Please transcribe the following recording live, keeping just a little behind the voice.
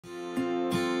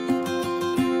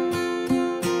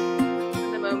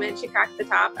minute she cracked the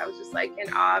top, I was just like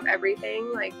in awe of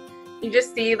everything. Like, you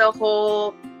just see the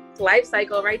whole life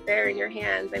cycle right there in your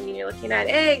hands. I mean, you're looking at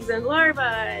eggs and larvae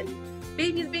and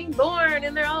babies being born,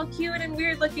 and they're all cute and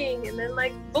weird looking, and then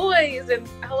like boys and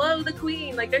hello the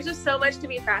queen. Like, there's just so much to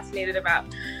be fascinated about,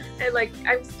 and like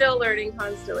I'm still learning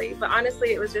constantly. But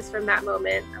honestly, it was just from that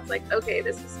moment I was like, okay,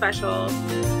 this is special.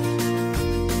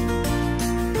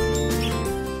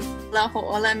 La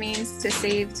ho'ola means to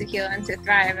save, to heal, and to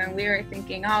thrive. And we were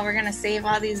thinking, oh, we're gonna save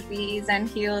all these bees and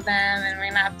heal them, and we're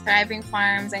gonna have thriving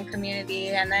farms and community.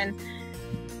 And then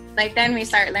we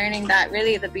start learning that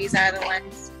really the bees are the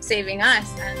ones saving us.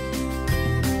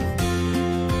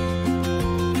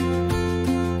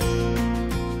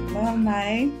 Hello,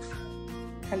 Mai.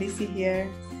 Khaleesi here.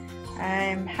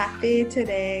 I'm happy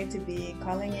today to be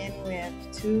calling in with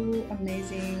two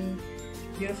amazing,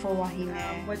 beautiful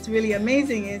wahine. What's really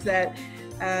amazing is that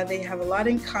they have a lot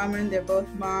in common. They're both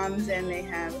moms and they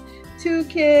have 2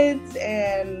 kids,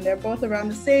 and they're both around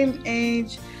the same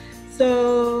age.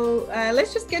 So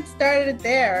let's just get started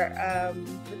there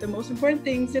with the most important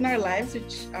things in our lives,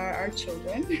 which are our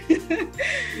children.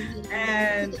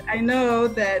 And I know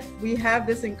that we have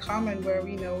this in common, where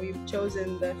we know we've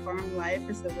chosen the farm life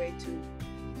as the way to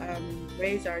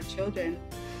raise our children.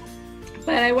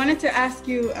 But I wanted to ask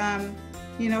you,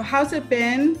 you know, how's it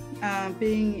been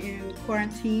being in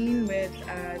quarantine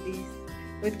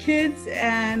with kids,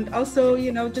 and also,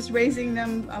 you know, just raising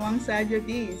them alongside your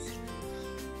bees?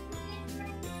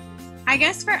 I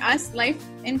guess for us, life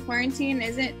in quarantine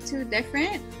isn't too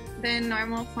different than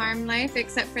normal farm life,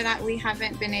 except for that we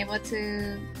haven't been able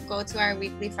to go to our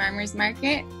weekly farmers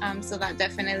market. So that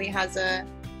definitely has a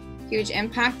huge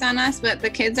impact on us. But the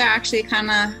kids are actually kind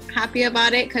of happy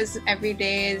about it, because every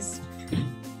day is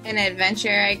an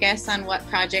adventure, I guess, on what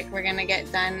project we're gonna get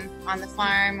done on the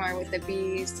farm or with the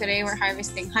bees. Today we're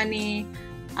harvesting honey,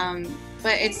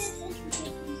 but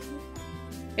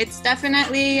it's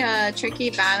definitely a tricky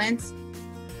balance.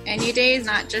 Any days,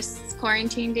 not just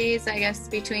quarantine days, I guess,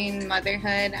 between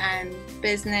motherhood and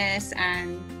business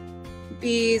and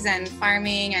bees and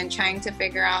farming, and trying to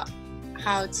figure out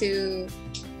how to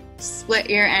split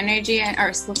your energy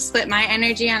or split my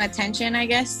energy and attention, I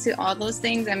guess, to all those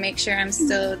things, and make sure I'm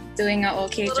still doing an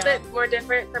okay job. A little bit more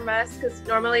different from us, because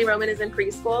normally Roman is in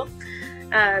preschool.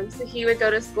 So he would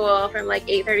go to school from like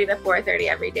 8:30 to 4:30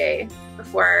 every day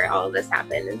before all of this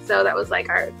happened. And so that was like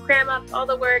our cram up all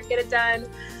the work, get it done.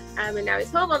 And now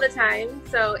he's home all the time.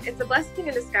 So it's a blessing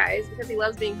in disguise, because he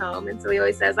loves being home. And so he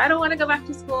always says, I don't want to go back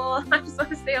to school. I just want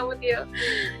to stay home with you.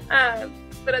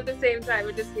 But at the same time,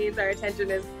 it just means our attention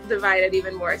is divided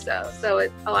even more so. So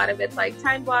a lot of it's like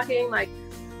time blocking, like,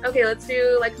 okay, let's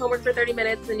do like homework for 30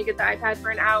 minutes, then you get the iPad for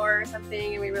an hour or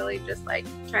something. And we really just like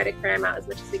try to cram out as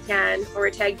much as we can. Or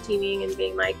we're tag teaming and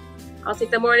being like, I'll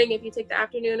take the morning if you take the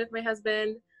afternoon with my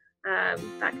husband,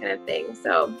 that kind of thing.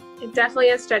 So it definitely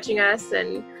is stretching us,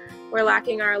 and we're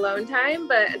lacking our alone time,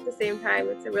 but at the same time,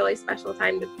 it's a really special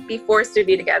time to be forced to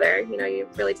be together. You know, you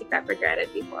really take that for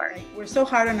granted before. We're so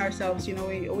hard on ourselves, you know,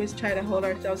 we always try to hold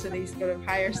ourselves to these sort of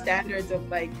higher standards of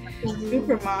like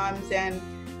super moms, and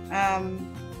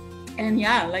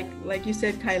yeah, like you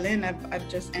said, Kailin, I've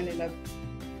just ended up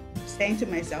saying to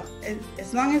myself,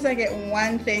 as long as I get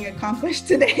one thing accomplished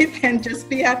today, then just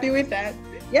be happy with that.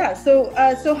 Yeah, so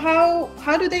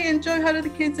how do they enjoy, how do the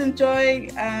kids enjoy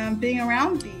being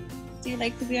around bees? Do you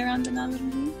like to be around the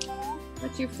bee?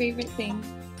 What's your favorite thing?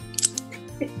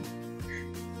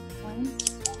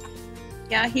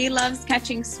 Yeah, he loves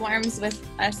catching swarms with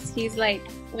us. He's like,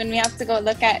 when we have to go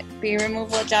look at bee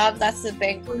removal jobs, that's a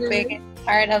big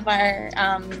part of our,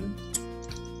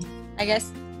 I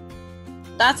guess,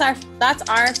 that's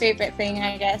our favorite thing,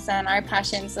 I guess, and our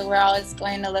passion. So we're always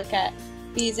going to look at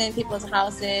bees in people's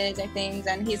houses or things,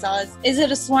 and he's always, is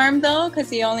it a swarm though? Because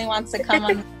he only wants to come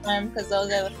on the swarm, because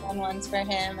those are the fun ones for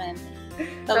him. And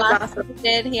the last thing he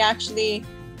did, he actually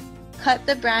cut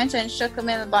the branch and shook him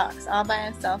in the box all by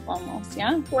himself almost.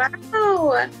 Yeah. Wow.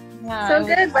 Yeah, so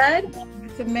good, bud.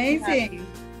 It's amazing. Yeah.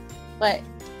 But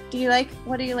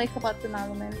what do you like about the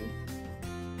Nalameri?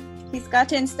 He's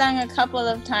gotten stung a couple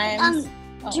of times.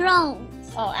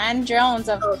 Drones. Oh, and drones,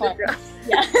 of course.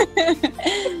 Yeah.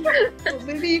 Well,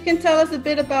 maybe you can tell us a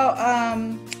bit about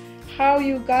how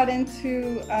you got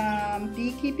into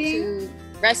beekeeping. To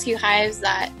rescue hives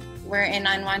that were in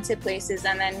unwanted places,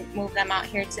 and then move them out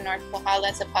here to North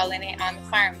Kohala to pollinate on the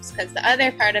farms. Because the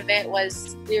other part of it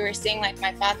was, we were seeing, like,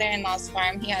 my father-in-law's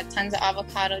farm, he had tons of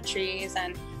avocado trees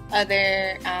and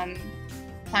other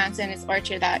plants in his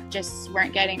orchard that just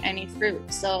weren't getting any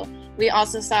fruit. So we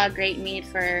also saw a great need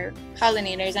for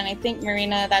pollinators, and I think,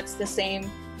 Marina, that's the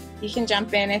same you can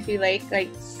jump in if you like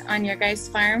on your guys'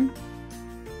 farm.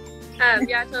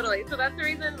 Yeah, totally. So that's the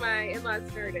reason my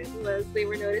in-laws started, was they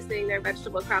were noticing their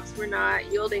vegetable crops were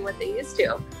not yielding what they used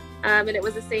to. And it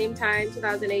was the same time,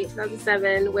 2008,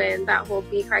 2007, when that whole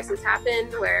bee crisis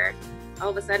happened, where all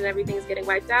of a sudden everything's getting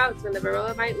wiped out. It's when the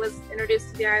varroa mite was introduced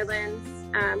to the islands.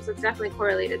 So it's definitely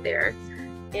correlated there.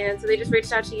 And so they just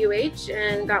reached out to UH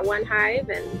and got one hive,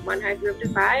 and one hive grew up to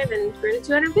 5 and grew to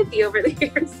 250 over the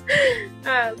years.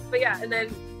 But yeah, and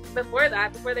then before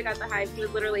that, before they got the hive, he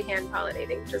was literally hand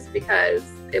pollinating just because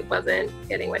it wasn't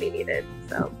getting what he needed.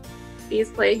 So bees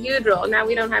play a huge role. Now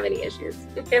we don't have any issues.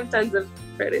 We have tons of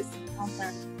produce.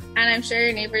 Awesome. And I'm sure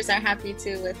your neighbors are happy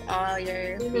too with all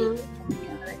your bees and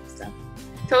all that stuff.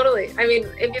 Totally. I mean,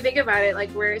 if you think about it, like,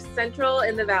 we're central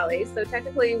in the valley, so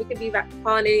technically we could be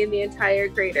pollinating the entire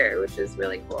crater, which is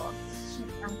really cool.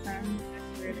 Awesome.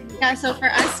 Yeah, so for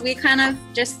us, we kind of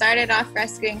just started off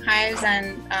rescuing hives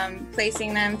and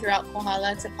placing them throughout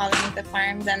Kohala to pollinate the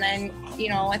farms. And then, you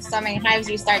know, with so many hives,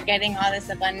 you start getting all this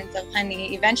abundance of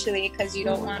honey eventually, because you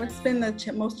don't want... What's been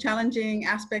the most challenging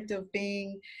aspect of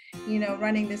being, you know,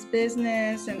 running this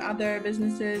business and other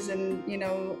businesses and, you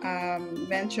know,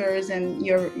 ventures and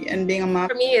being a mom?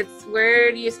 For me, it's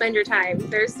where do you spend your time?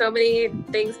 There's so many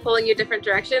things pulling you different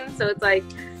directions. So it's like,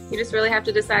 you just really have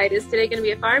to decide, is today going to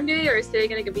be a farm day or is today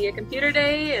going to be a computer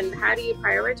day? And how do you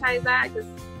prioritize that? Because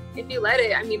if you let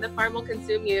it, I mean, the farm will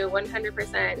consume you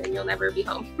 100% and you'll never be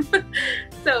home.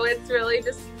 So it's really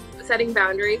just setting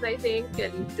boundaries, I think,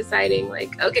 and deciding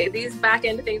like, okay, these back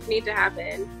end things need to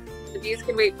happen. The bees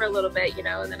can wait for a little bit, you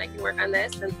know, and then I can work on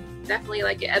this. And definitely,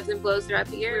 like, it ebbs and flows throughout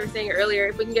the year. We were saying earlier,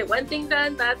 if we can get one thing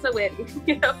done, that's a win,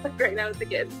 you know, like right now with the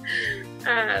kids.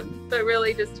 But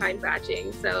really just time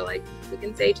batching. So like we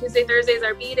can say Tuesday, Thursday is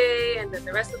our bee day, and then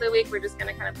the rest of the week we're just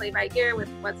going to kind of play by ear with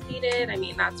what's needed. I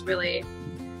mean, that's really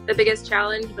the biggest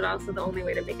challenge, but also the only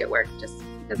way to make it work, just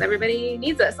because everybody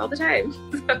needs us all the time.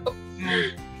 So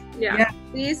yeah.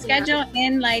 Do you schedule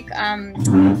in like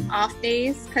off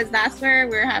days? Because that's where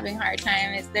we're having a hard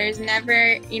time, is there's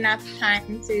never enough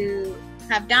time to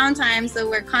have downtime, so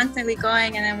we're constantly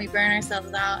going and then we burn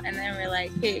ourselves out, and then we're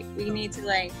like, hey, we need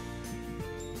to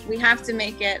we have to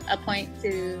make it a point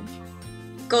to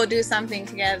go do something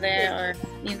together, or,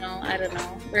 you know, I don't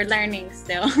know, we're learning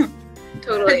still.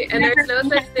 Totally. And there's no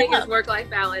such thing as work-life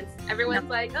balance. Everyone's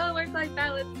like, oh, work-life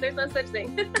balance. There's no such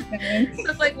thing. So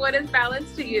it's like, what is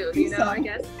balance to you? You know, I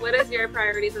guess, what is your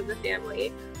priorities as a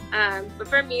family? But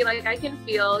for me, like, I can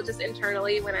feel just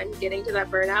internally when I'm getting to that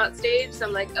burnout stage. So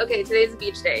I'm like, okay, today's a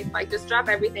beach day. Like, just drop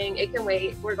everything. It can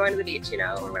wait. We're going to the beach, you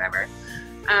know, or whatever.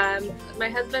 My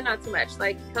husband, not so much.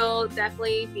 Like, he'll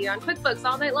definitely be on QuickBooks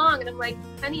all night long. And I'm like,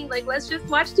 honey, like, let's just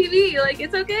watch TV. Like,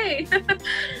 it's okay.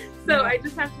 So I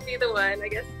just have to be the one, I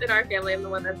guess, in our family, I'm the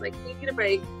one that's like, we need a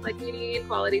break. Like, we need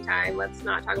quality time. Let's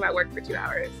not talk about work for 2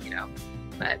 hours, you know.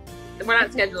 But we're not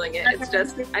scheduling it. It's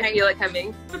just, I feel it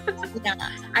coming. Yeah,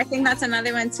 I think that's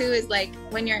another one too, is like,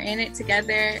 when you're in it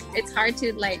together, it's hard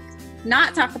to like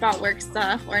not talk about work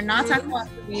stuff or not talk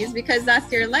about movies, because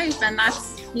that's your life and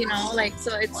that's, you know, like,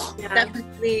 so it's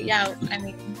definitely, I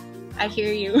mean, I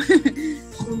hear you.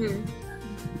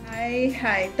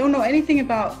 I don't know anything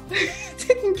about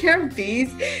taking care of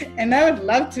bees, and I would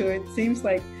love to. It seems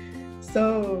like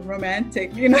so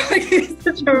romantic, you know, like it's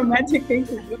such a romantic thing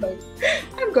to do. Like,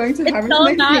 I'm going to harvest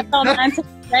my not romantic,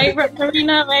 right,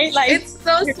 Marina? Right? Like, it's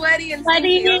so sweaty and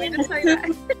sweaty.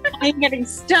 I'm getting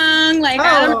stung. Like,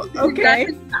 okay.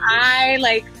 In the eye,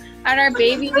 like at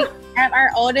our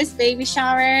oldest baby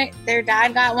shower, their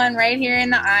dad got one right here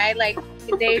in the eye, like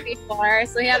the day before.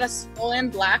 So he had a swollen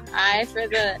black eye for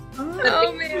the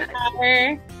baby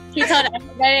shower. He told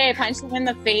everybody I punched him in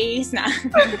the face.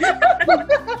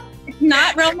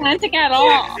 Not romantic at all.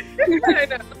 I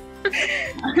know.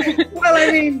 Well,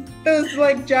 I mean, those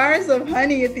like jars of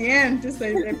honey at the end, just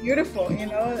like, they're beautiful, you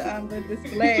know, the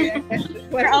display.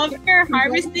 We're over here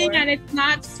harvesting and it's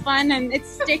not fun, and it's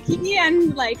sticky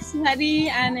and like sweaty,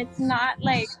 and it's not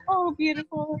like, oh,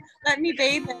 beautiful, let me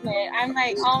bathe in it. I'm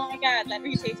like, oh my God, let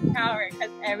me take a shower, because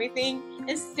everything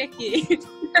is sticky.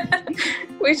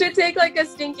 We should take like a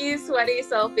stinky, sweaty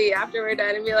selfie after we're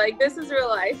done and be like, this is real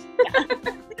life.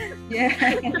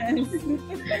 Yes.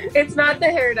 It's not the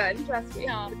hair done, trust me.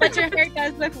 No, but your hair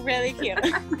does look really cute.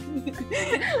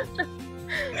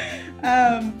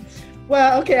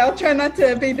 Well, okay, I'll try not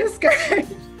to be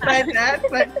discouraged by that,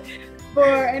 but for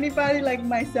anybody like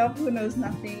myself who knows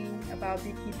nothing about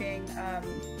beekeeping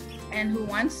and who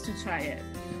wants to try it,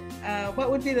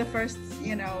 what would be the first,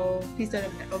 you know, piece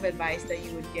of advice that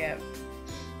you would give?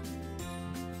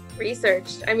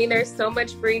 researched. I mean, there's so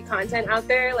much free content out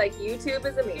there. Like YouTube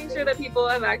is amazing. Making sure that people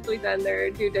have actually done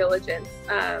their due diligence.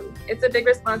 It's a big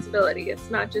responsibility. It's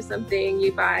not just something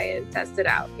you buy and test it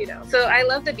out, you know. So I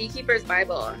love the Beekeepers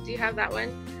Bible. Do you have that one?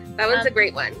 That one's a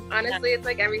great one. Honestly, it's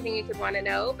like everything you could want to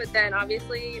know. But then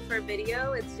obviously for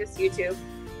video, it's just YouTube.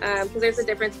 Because there's a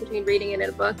difference between reading it in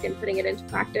a book and putting it into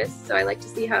practice. So I like to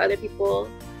see how other people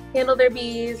handle their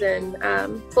bees. And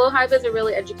Flow Hive is a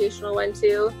really educational one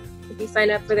too. If you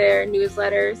sign up for their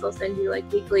newsletters, they'll send you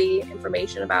like weekly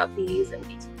information about bees and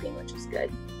beekeeping, which is good.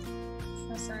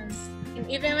 Awesome. And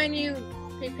even when you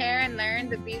prepare and learn,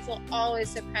 the bees will always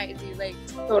surprise you. Like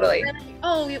totally. Like,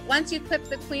 oh, once you clip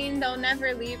the queen, they'll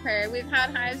never leave her. We've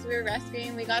had hives we were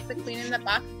rescuing. We got the queen in the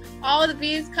box. All the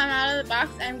bees come out of the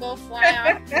box and go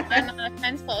fly off on a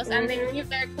fence post, and they leave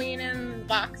their queen in the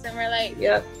box. And we're like,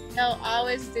 yep. They'll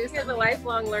always do something. It's a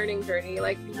lifelong learning journey.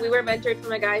 Like we were mentored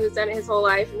from a guy who's done it his whole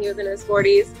life, and he was in his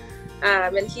 40s.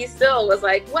 And he still was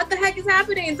like, what the heck is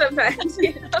happening sometimes?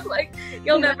 You know, like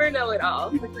you'll never know it all,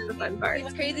 which is the fun part.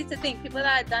 It's crazy to think people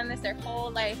that have done this their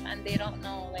whole life and they don't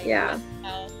know like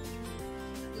how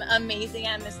amazing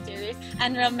and mysterious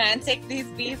and romantic these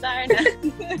bees are.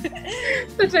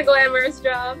 Such a glamorous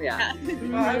job. Yeah.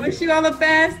 Well, I wish you all the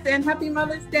best and happy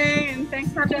Mother's Day, and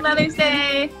thanks for Happy Mother's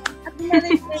Day. Happy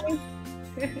Mother's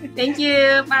Day. Thank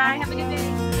you. Bye. Have a good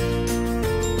day.